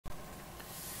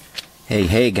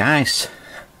Hey guys,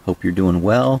 hope you're doing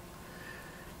well.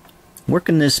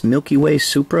 Working this Milky Way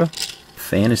Supra,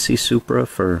 Fantasy Supra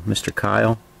for Mr.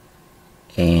 Kyle,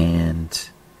 and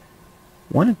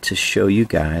wanted to show you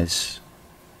guys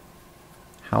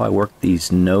how I work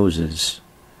these noses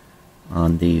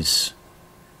on these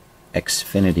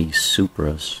Xfinity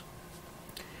Supras.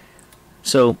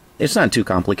 So it's not too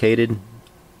complicated.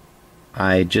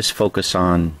 I just focus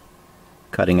on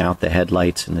cutting out the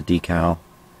headlights and the decal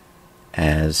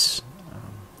as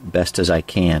best as I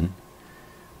can.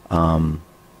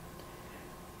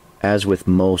 As with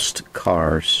most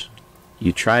cars,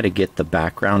 you try to get the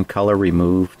background color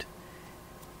removed,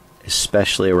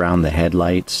 especially around the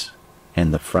headlights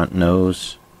and the front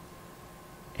nose,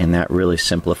 and that really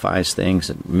simplifies things.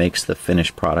 It makes the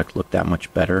finished product look that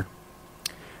much better.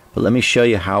 But let me show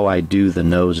you how I do the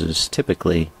noses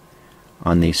typically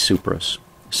on these Supras.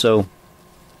 So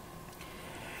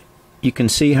you can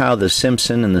see how the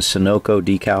Simpson and the Sunoco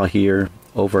decal here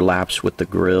overlaps with the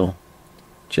grill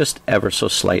just ever so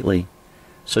slightly.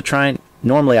 So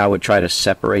normally I would try to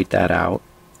separate that out,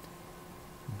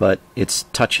 but it's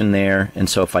touching there, and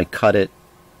so if I cut it,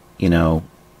 you know,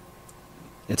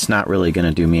 it's not really going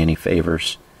to do me any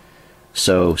favors.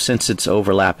 So since it's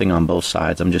overlapping on both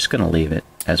sides, I'm just going to leave it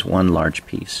as one large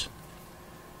piece.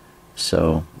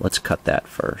 So let's cut that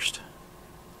first.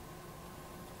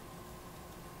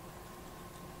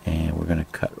 And we're going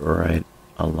to cut right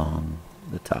along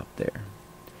the top there.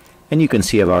 And you can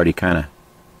see I've already kind of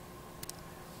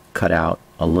cut out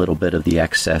a little bit of the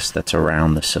excess that's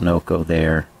around the Sunoco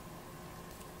there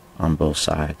on both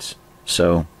sides.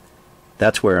 So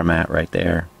that's where I'm at right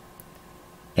there.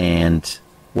 And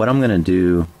what I'm going to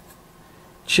do,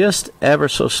 just ever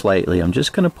so slightly, I'm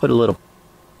just going to put a little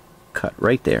cut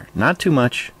right there. Not too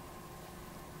much.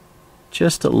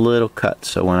 Just a little cut,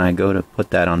 so when I go to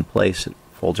put that on place, it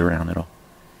folds around,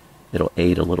 it'll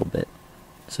aid a little bit.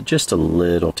 So just a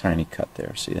little tiny cut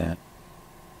there, see that?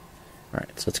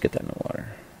 Alright, so let's get that in the water.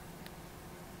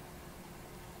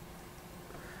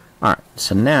 Alright,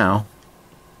 so now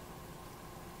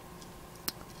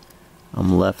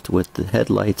I'm left with the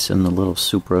headlights and the little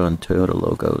Supra and Toyota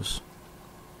logos.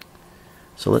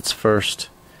 So let's first,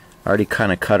 I already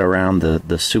kind of cut around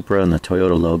the Supra and the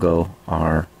Toyota logo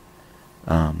are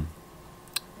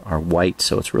white,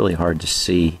 so it's really hard to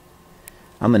see.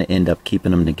 I'm going to end up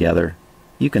keeping them together.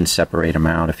 You can separate them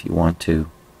out if you want to.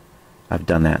 I've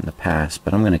done that in the past,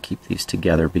 but I'm going to keep these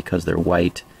together because they're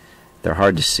white. They're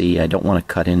hard to see. I don't want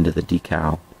to cut into the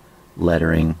decal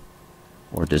lettering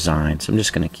or design, so I'm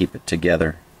just going to keep it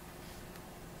together.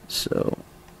 So,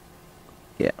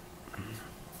 yeah.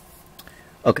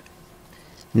 Okay.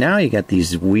 Now you got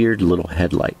these weird little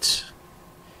headlights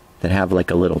that have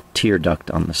like a little tear duct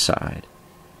on the side.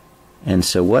 And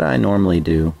so what I normally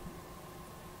do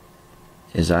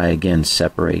is I again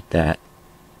separate that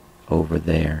over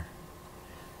there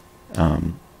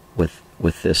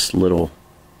with this little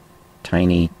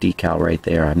tiny decal right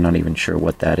there. I'm not even sure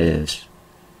what that is.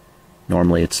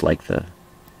 Normally it's like the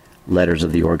letters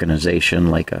of the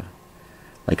organization, like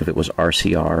if it was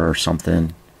RCR or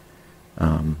something,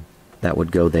 that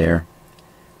would go there.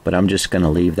 But I'm just going to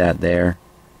leave that there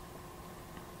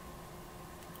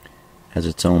as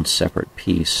its own separate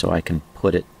piece so I can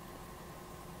put it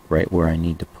right where I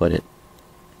need to put it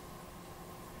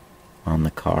on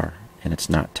the car, and it's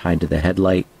not tied to the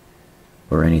headlight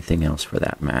or anything else for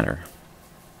that matter.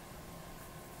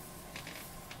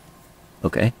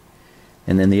 Okay,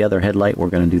 and then the other headlight, we're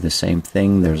going to do the same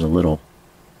thing. There's a little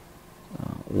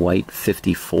white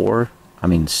 54, I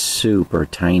mean super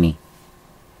tiny,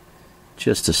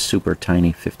 just a super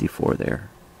tiny 54 there.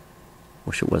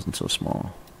 Wish it wasn't so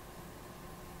small.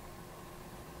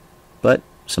 But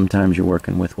sometimes you're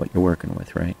working with what you're working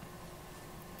with, right?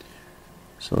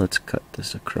 So let's cut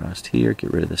this across here,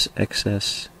 get rid of this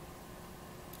excess.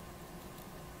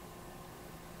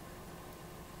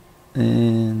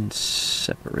 And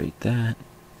separate that.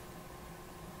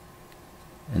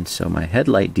 And so my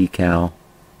headlight decal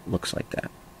looks like that.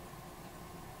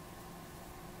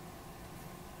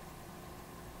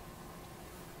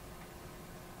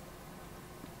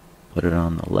 Put it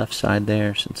on the left side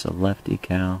there since the left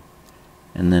decal.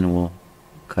 And then we'll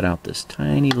cut out this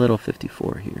tiny little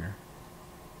 54 here.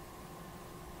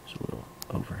 There's a little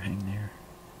overhang there.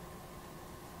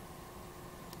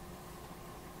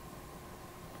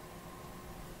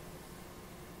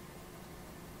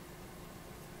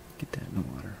 Get that in the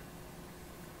water.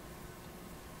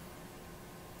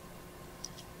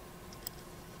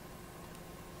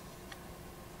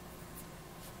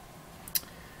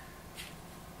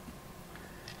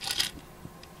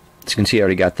 As you can see, I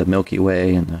already got the Milky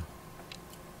Way and the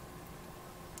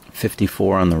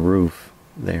 54 on the roof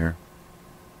there.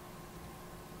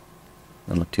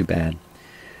 Doesn't look too bad.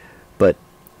 But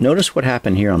notice what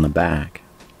happened here on the back.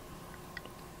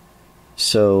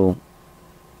 So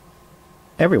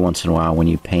every once in a while when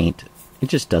you paint, it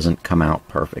just doesn't come out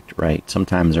perfect, right?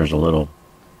 Sometimes there's a little,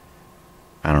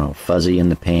 I don't know, fuzzy in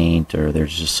the paint, or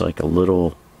there's just like a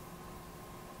little,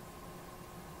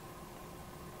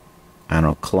 I don't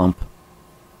know, clump.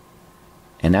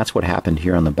 And that's what happened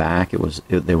here on the back.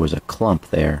 There was a clump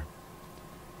there.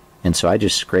 And so I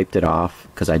just scraped it off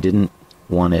because I didn't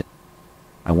want it.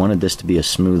 I wanted this to be as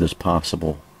smooth as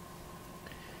possible.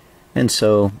 And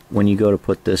so when you go to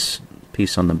put this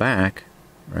piece on the back,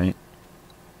 right,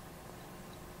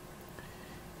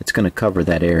 it's going to cover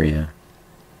that area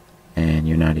and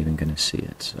you're not even going to see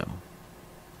it.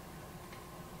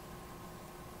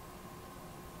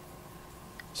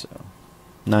 So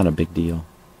not a big deal.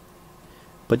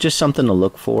 But just something to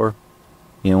look for,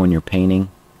 you know, when you're painting.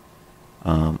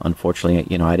 Unfortunately,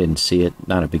 you know, I didn't see it.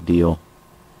 Not a big deal.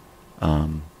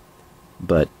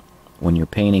 But when you're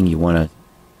painting, you want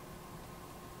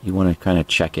to kind of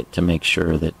check it to make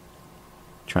sure that,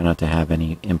 try not to have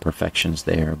any imperfections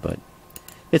there. But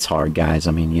it's hard, guys.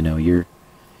 I mean, you know,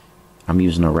 I'm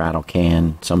using a rattle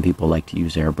can. Some people like to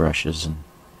use airbrushes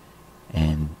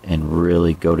and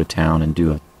really go to town and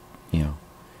do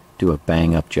a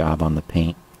bang up job on the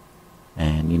paint.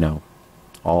 And, you know,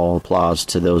 all applause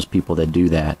to those people that do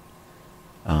that,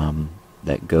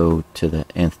 that go to the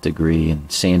nth degree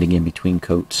and sanding in between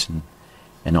coats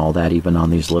and all that, even on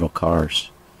these little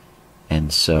cars.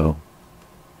 And so,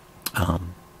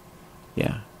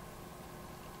 yeah.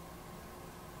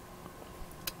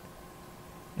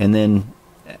 And then,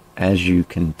 as you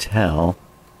can tell,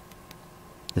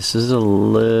 this is a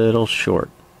little short.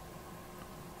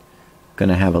 Going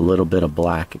to have a little bit of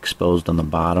black exposed on the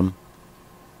bottom,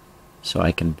 so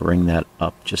I can bring that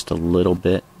up just a little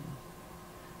bit.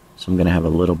 So I'm going to have a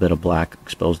little bit of black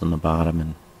exposed on the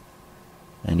bottom,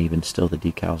 and even still the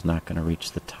decal's not going to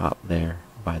reach the top there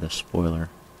by the spoiler.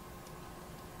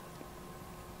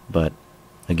 But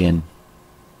again,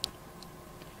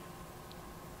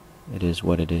 it is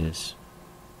what it is.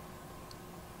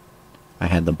 I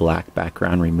had the black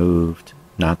background removed,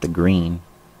 not the green.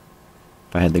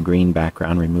 If I had the green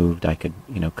background removed, I could,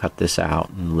 you know, cut this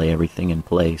out and lay everything in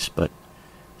place, but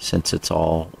since it's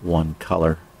all one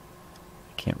color,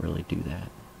 I can't really do that.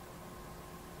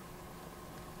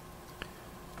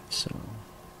 So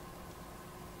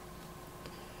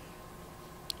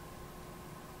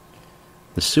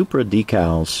the Supra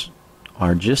decals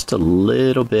are just a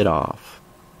little bit off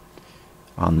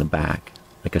on the back.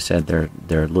 Like I said,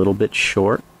 they're a little bit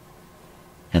short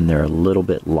and they're a little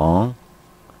bit long.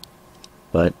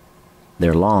 But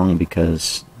they're long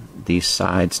because these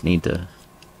sides need to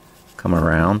come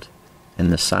around,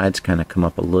 and the sides kind of come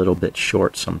up a little bit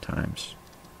short sometimes.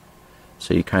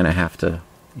 So you kind of have to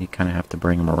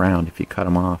bring them around. If you cut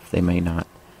them off, they may not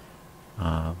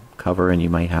cover, and you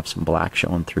might have some black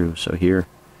showing through. So here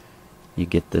you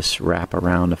get this wrap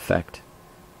around effect,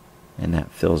 and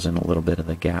that fills in a little bit of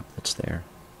the gap that's there.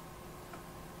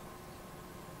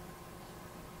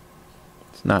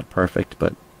 It's not perfect,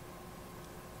 but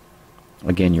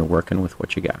again, you're working with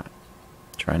what you got,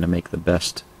 trying to make the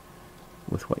best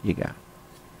with what you got.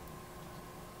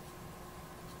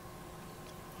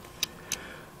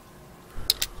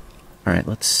 Alright,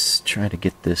 let's try to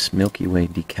get this Milky Way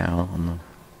decal on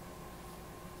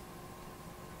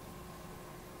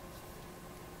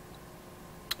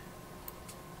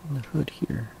the hood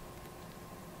here.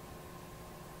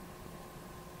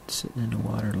 It's sitting in the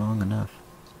water long enough.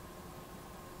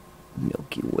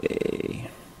 Milky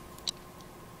Way.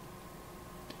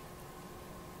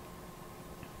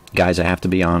 Guys, I have to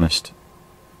be honest.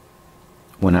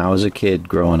 When I was a kid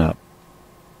growing up,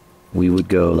 we would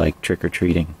go like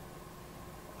trick-or-treating.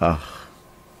 Ugh.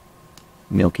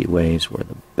 Milky Ways were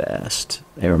the best.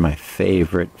 They were my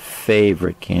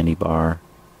favorite candy bar.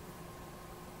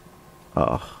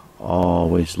 Ugh.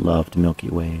 Always loved Milky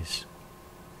Ways.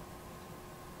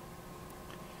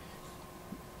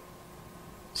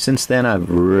 Since then, I've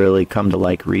really come to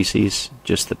like Reese's,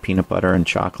 just the peanut butter and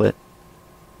chocolate.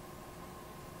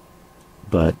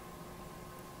 But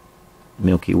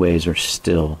Milky Ways are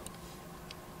still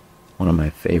one of my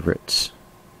favorites.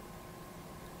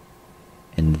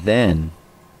 And then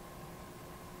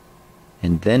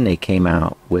they came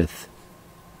out with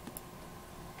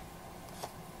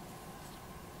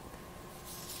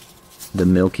the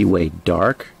Milky Way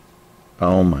Dark.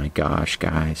 Oh my gosh,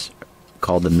 guys.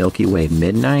 Called the Milky Way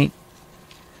Midnight.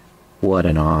 What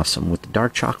an awesome, with the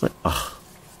dark chocolate. Oh,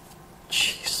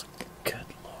 jeez, good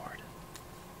Lord.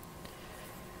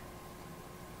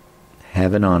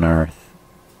 Heaven on Earth,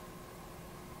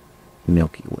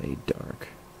 Milky Way dark.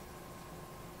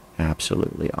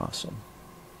 Absolutely awesome.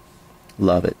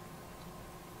 Love it.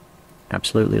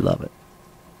 Absolutely love it.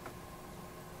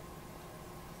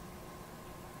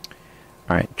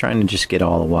 Alright, trying to just get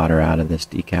all the water out of this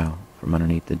decal from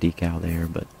underneath the decal there,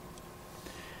 but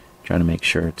trying to make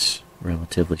sure it's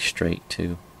relatively straight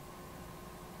too.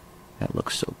 That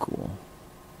looks so cool.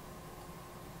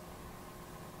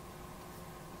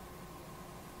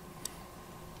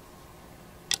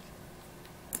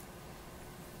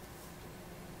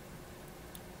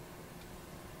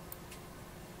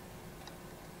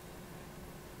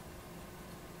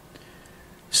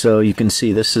 So you can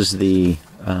see this is the,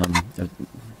 I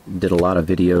did a lot of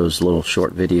videos, little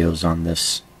short videos on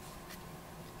this,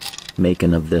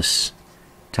 making of this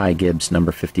Ty Gibbs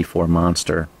number 54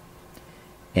 Monster,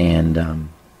 and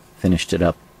finished it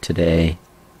up today.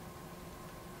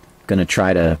 Gonna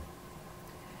try to,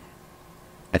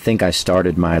 I think I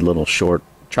started my little short,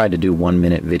 tried to do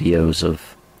 1-minute videos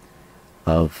of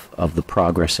the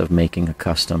progress of making a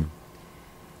custom,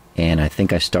 and I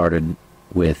think I started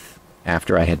with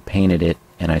after I had painted it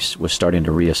and I was starting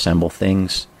to reassemble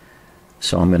things.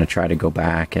 So I'm going to try to go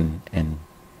back and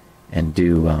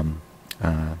do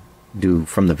do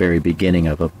from the very beginning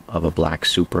of a black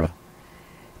Supra,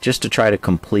 just to try to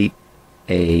complete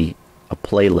a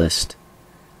playlist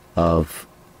of,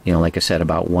 you know, like I said,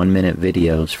 about 1-minute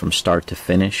videos from start to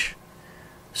finish.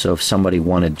 So if somebody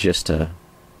wanted just a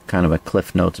kind of a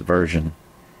Cliff Notes version,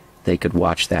 they could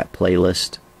watch that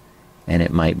playlist, and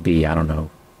it might be, I don't know,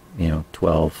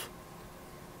 12,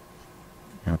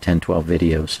 10, 12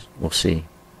 videos. We'll see.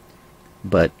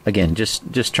 But again,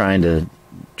 just trying to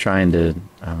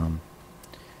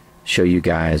show you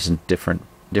guys in different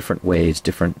ways,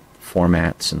 different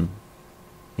formats, and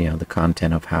the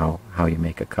content of how you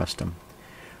make a custom.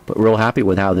 But real happy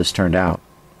with how this turned out.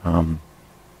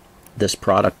 This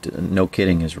product, no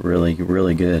kidding, is really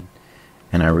good,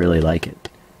 and I really like it,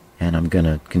 and I'm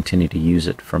gonna continue to use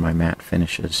it for my matte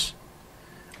finishes.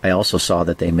 I also saw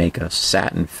that they make a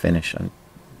satin finish. I'm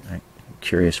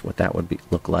curious what that would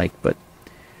look like, but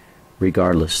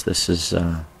regardless, this is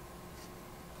how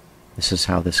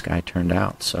this guy turned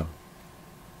out. So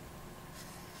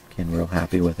again, real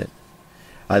happy with it.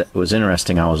 It was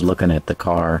interesting. I was looking at the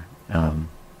car,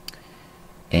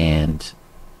 and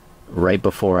right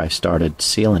before I started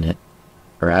sealing it,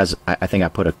 or as I think I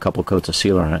put a couple coats of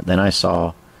sealer on it, then I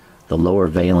saw the lower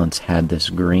valence had this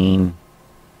green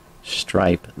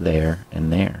stripe there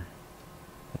and there.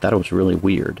 I thought it was really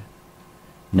weird.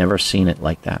 Never seen it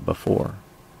like that before.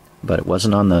 But it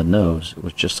wasn't on the nose, it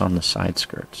was just on the side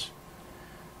skirts.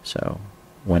 So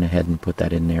went ahead and put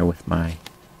that in there with my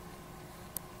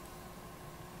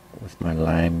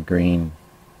lime green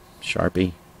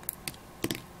Sharpie.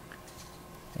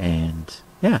 And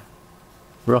yeah,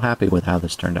 real happy with how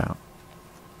this turned out.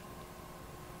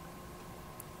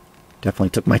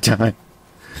 Definitely took my time.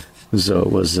 So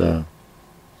it was a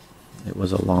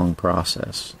long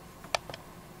process.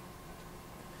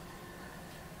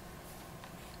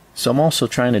 So I'm also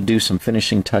trying to do some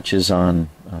finishing touches on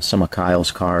some of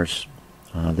Kyle's cars.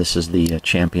 This is the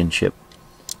championship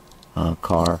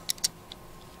car,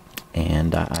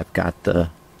 and I've got the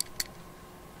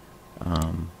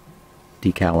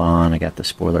decal on. I got the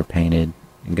spoiler painted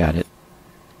and got it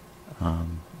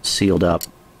sealed up,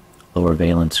 lower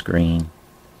valence green.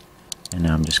 And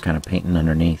now I'm just kind of painting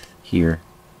underneath here.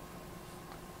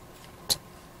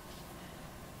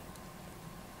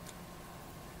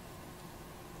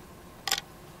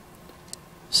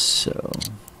 So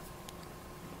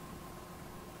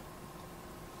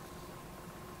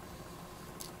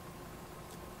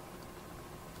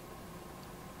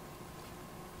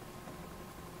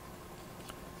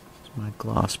it's my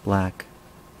gloss black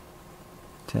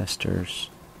testers.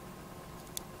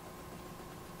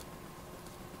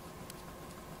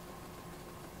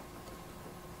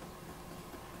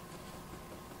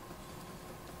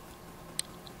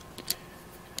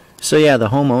 So yeah, the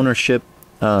home ownership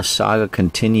saga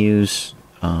continues.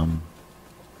 I've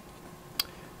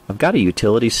got a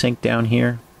utility sink down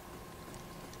here,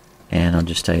 and I'll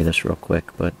just tell you this real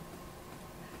quick, but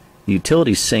the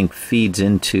utility sink feeds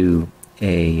into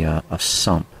a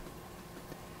sump,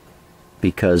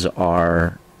 because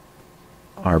our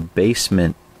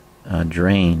basement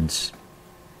drains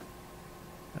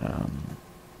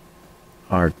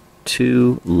are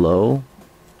too low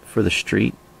for the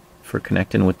street, for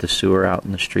connecting with the sewer out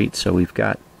in the street. So we've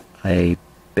got a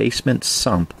basement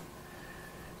sump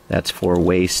that's for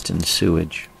waste and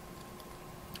sewage.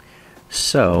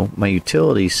 So my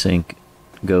utility sink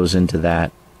goes into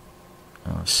that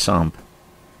sump,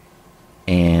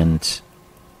 and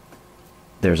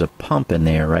there's a pump in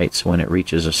there, right? So when it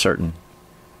reaches a certain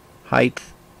height,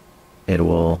 it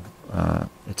will,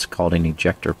 it's called an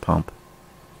ejector pump,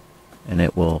 and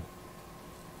it will,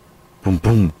 boom,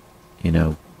 boom, you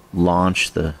know,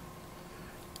 launch the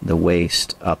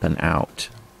waste up and out.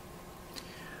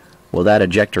 Well, that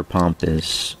ejector pump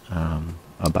is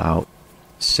about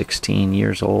 16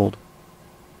 years old,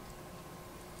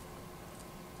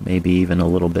 maybe even a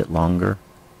little bit longer,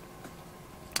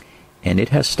 and it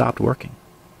has stopped working.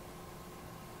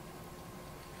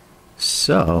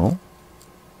 So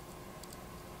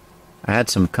I had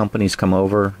some companies come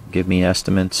over, give me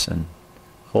estimates, and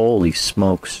holy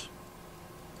smokes,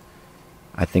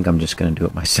 I think I'm just going to do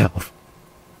it myself.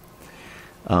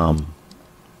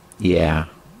 Yeah,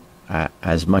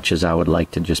 as much as I would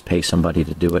like to just pay somebody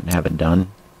to do it and have it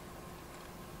done,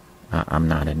 I'm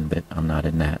not in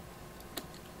that.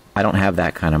 I don't have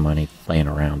that kind of money laying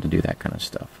around to do that kind of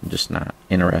stuff. I'm just not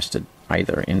interested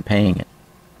either in paying it.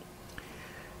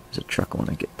 There's a truck. I want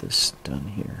to get this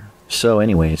done here. So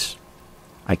anyways,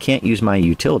 I can't use my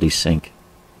utility sink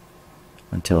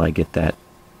until I get that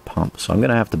pump. So I'm going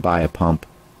to have to buy a pump.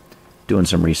 Doing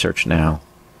some research now.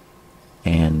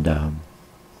 And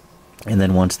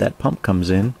then once that pump comes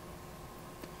in,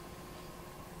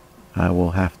 I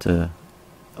will have to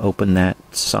open that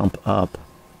sump up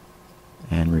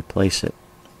and replace it,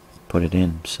 put it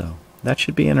in. So that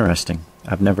should be interesting.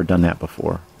 I've never done that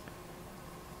before.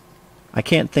 I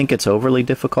can't think it's overly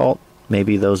difficult.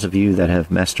 Maybe those of you that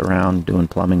have messed around doing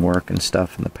plumbing work and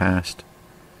stuff in the past,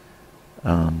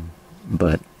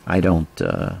 but I don't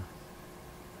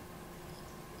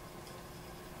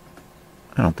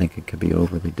think it could be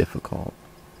overly difficult.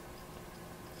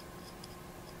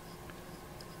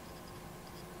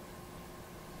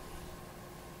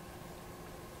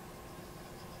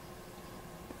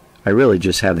 I really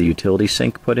just have the utility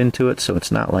sink put into it, so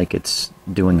it's not like it's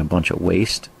doing a bunch of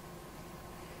waste.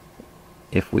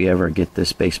 If we ever get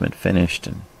this basement finished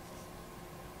and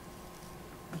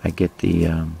I get the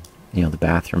you know, the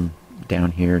bathroom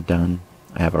down here done,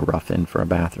 I have a rough in for a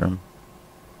bathroom.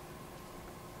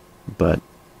 But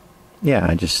yeah,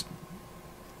 I just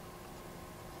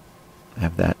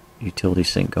have that utility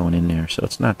sink going in there, so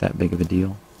it's not that big of a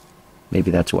deal. Maybe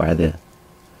that's why the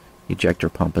ejector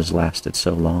pump has lasted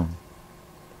so long.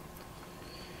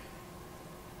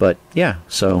 But yeah,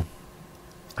 so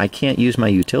I can't use my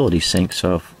utility sink,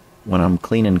 so when I'm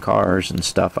cleaning cars and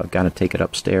stuff, I've got to take it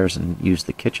upstairs and use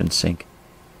the kitchen sink.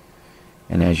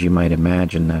 And as you might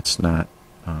imagine, that's not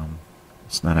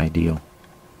it's not ideal.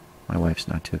 My wife's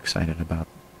not too excited about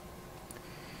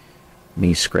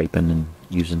me scraping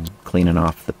and cleaning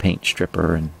off the paint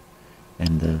stripper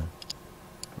and the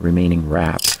remaining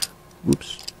wrap,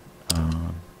 whoops,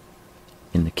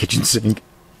 in the kitchen sink.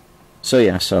 So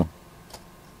yeah, so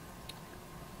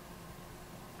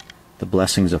the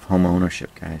blessings of home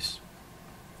ownership, guys.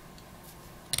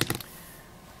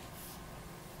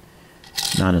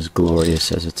 Not as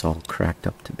glorious as it's all cracked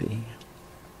up to be.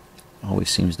 Always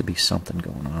seems to be something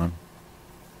going on.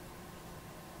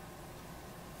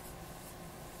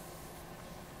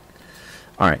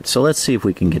 Alright, so let's see if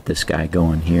we can get this guy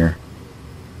going here.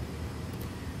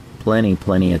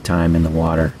 Plenty of time in the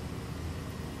water.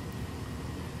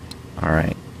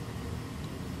 Alright.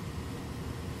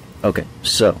 Okay,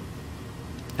 so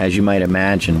as you might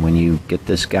imagine, when you get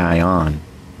this guy on,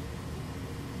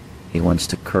 he wants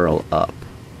to curl up.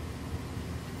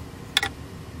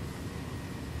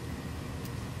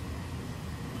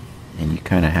 And you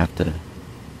kind of have to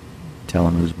tell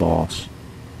him who's boss.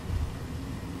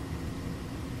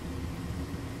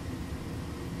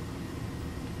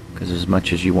 Because as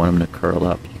much as you want him to curl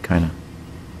up, you kind of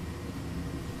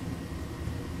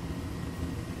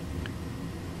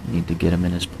need to get him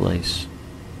in his place.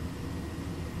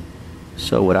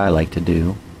 So what I like to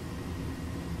do,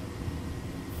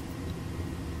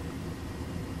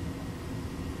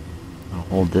 I'll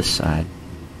hold this side.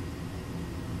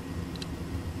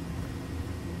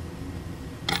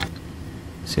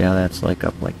 See how that's like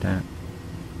up like that?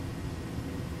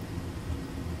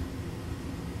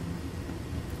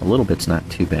 A little bit's not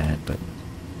too bad, but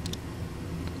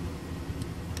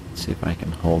let's see if I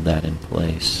can hold that in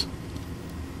place.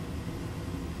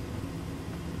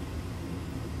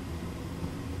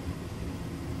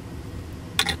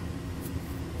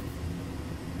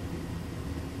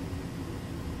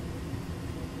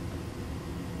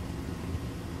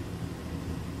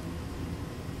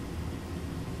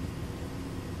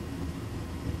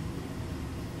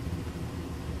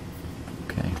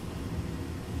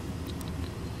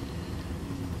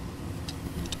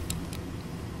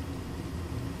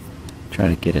 Try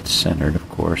to get it centered, of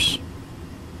course.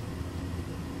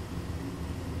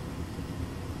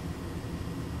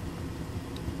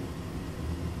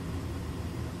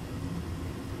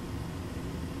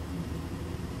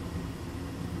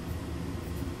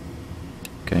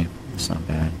 Okay, that's not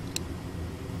bad.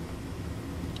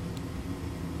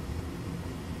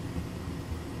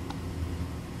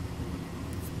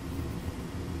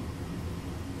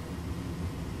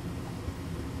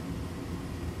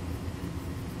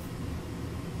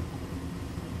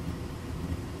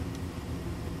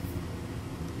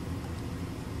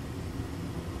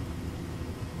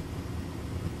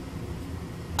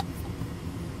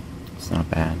 It's not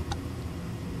bad.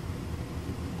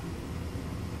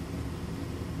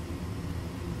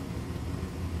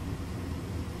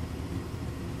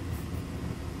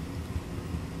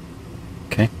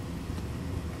 Okay.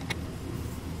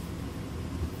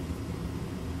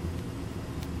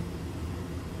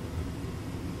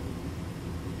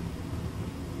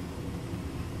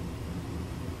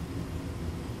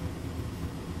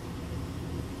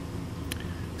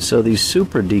 So these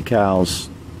Supra decals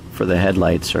for the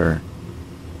headlights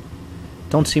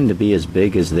don't seem to be as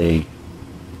big as the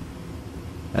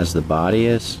body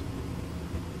is.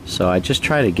 So I just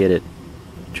try to get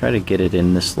it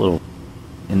in this little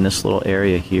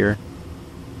area here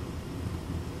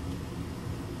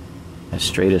as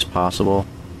straight as possible.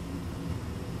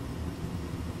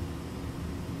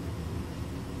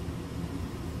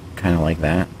 Kind of like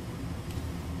that.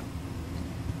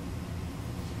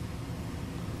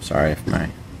 Sorry if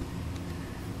I'm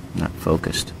not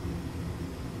focused.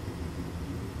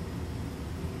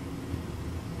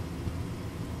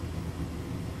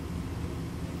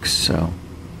 So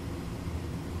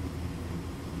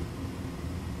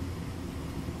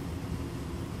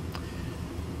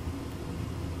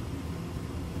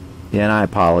yeah, and I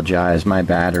apologize. My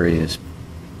battery is,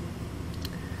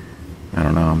 I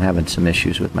don't know, I'm having some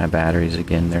issues with my batteries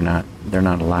again. They're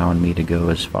not allowing me to go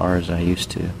as far as I used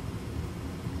to.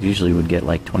 Usually would get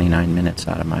like 29 minutes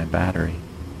out of my battery.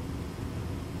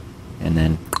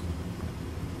 And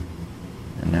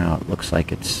now it looks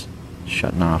like it's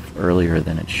shutting off earlier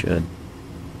than it should.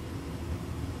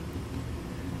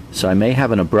 So I may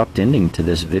have an abrupt ending to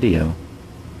this video.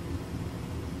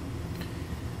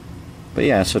 But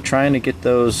yeah, so trying to get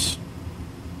those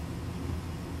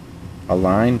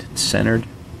aligned, centered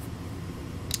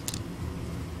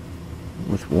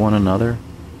with one another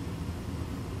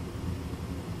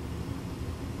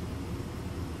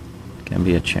can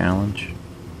be a challenge.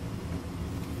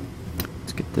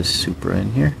 Let's get this Supra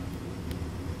in here.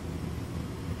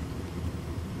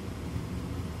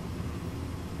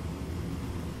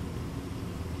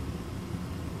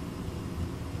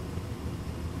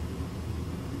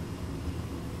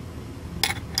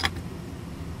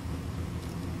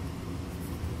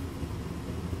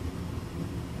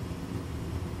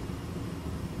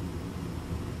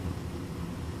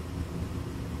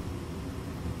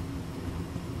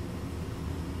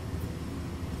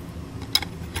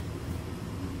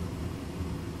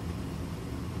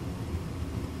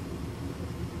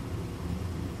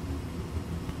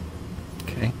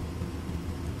 Okay.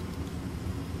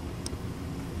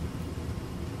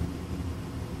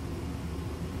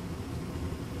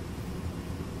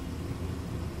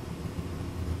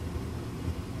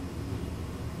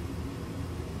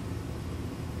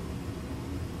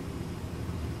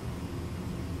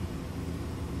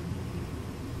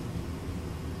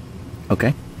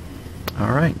 Okay.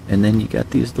 All right. And then you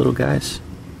got these little guys.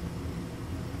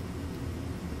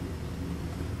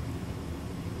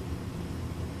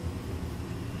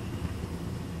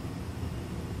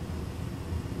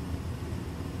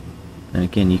 And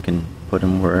again, you can put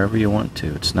them wherever you want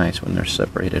to. It's nice when they're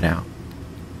separated out.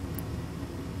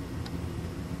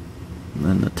 And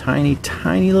then the tiny,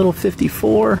 tiny little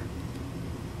 54.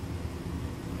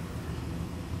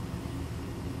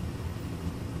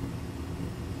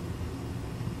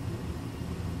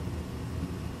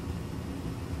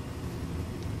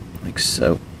 Like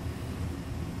so.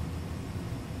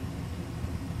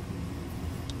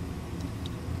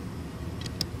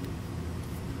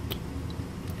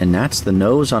 And that's the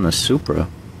nose on a Supra.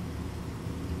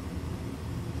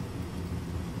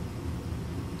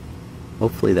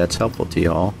 Hopefully that's helpful to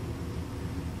y'all.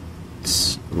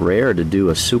 It's rare to do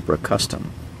a Supra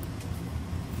custom.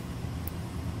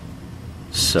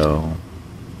 So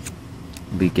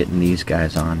I'll be getting these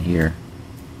guys on here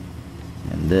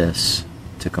and this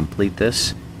to complete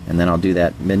this, and then I'll do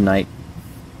that midnight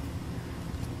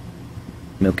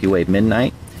Milky Way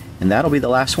midnight, and that'll be the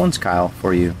last ones, Kyle,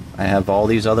 for you. I have all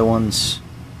these other ones,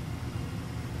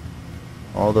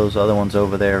 all those other ones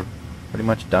over there pretty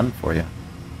much done for you.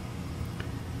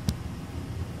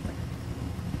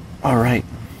 All right,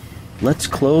 let's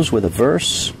close with a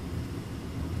verse.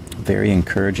 A very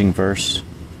encouraging verse.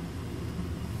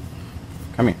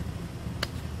 Come here.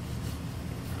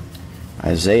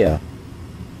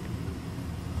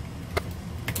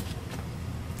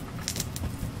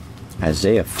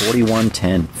 Isaiah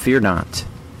 41:10. Fear not.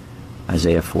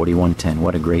 Isaiah 41:10.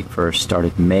 What a great verse.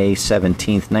 Started May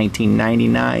 17th,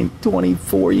 1999,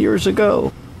 24 years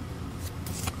ago.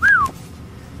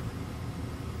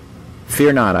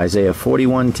 Fear not. Isaiah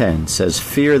 41:10 says,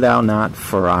 Fear thou not,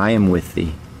 for I am with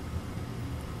thee.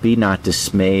 Be not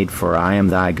dismayed, for I am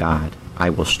thy God. I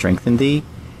will strengthen thee.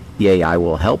 Yea, I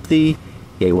will help thee.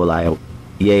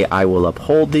 Yea, I will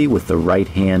uphold thee with the right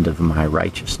hand of my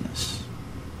righteousness.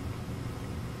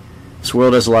 This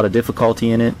world has a lot of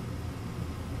difficulty in it,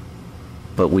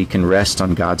 but we can rest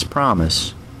on God's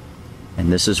promise.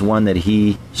 And this is one that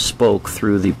he spoke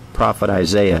through the prophet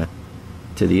Isaiah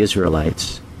to the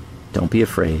Israelites. Don't be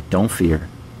afraid. Don't fear.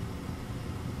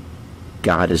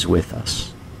 God is with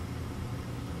us.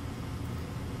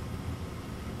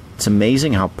 It's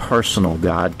amazing how personal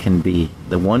God can be.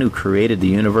 The one who created the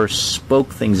universe spoke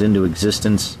things into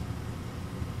existence,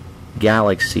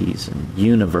 galaxies and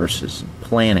universes and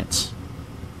planets.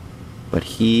 But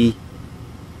he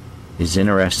is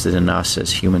interested in us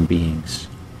as human beings,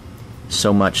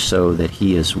 so much so that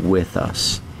he is with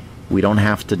us. We don't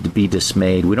have to be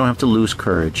dismayed. We don't have to lose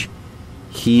courage.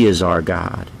 He is our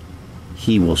God.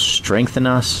 He will strengthen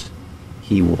us.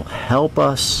 He will help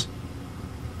us.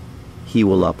 He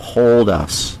will uphold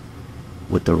us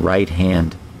with the right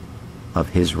hand of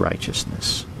his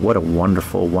righteousness. What a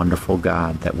wonderful, wonderful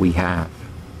God that we have.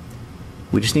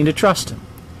 We just need to trust him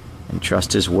and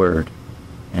trust his word.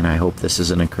 And I hope this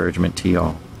is an encouragement to you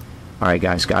all. All right,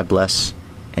 guys, God bless,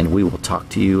 and we will talk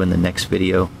to you in the next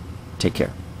video. Take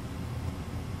care.